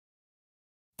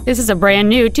This is a brand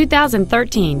new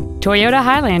 2013 Toyota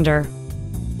Highlander.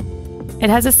 It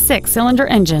has a 6-cylinder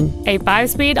engine, a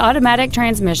 5-speed automatic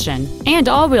transmission, and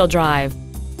all-wheel drive.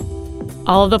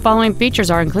 All of the following features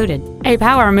are included: a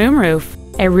power moonroof,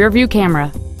 a rear-view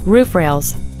camera, roof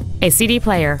rails, a CD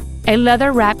player, a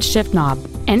leather-wrapped shift knob,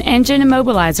 an engine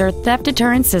immobilizer theft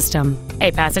deterrent system,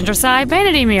 a passenger side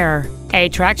vanity mirror, a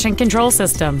traction control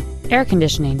system, air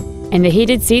conditioning, and the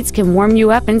heated seats can warm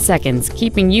you up in seconds,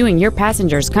 keeping you and your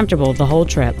passengers comfortable the whole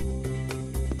trip.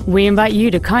 We invite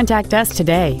you to contact us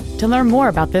today to learn more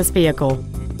about this vehicle.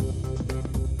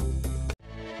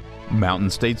 Mountain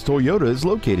States Toyota is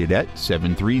located at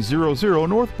 7300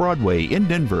 North Broadway in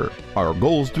Denver. Our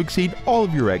goal is to exceed all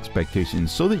of your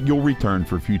expectations so that you'll return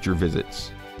for future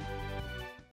visits.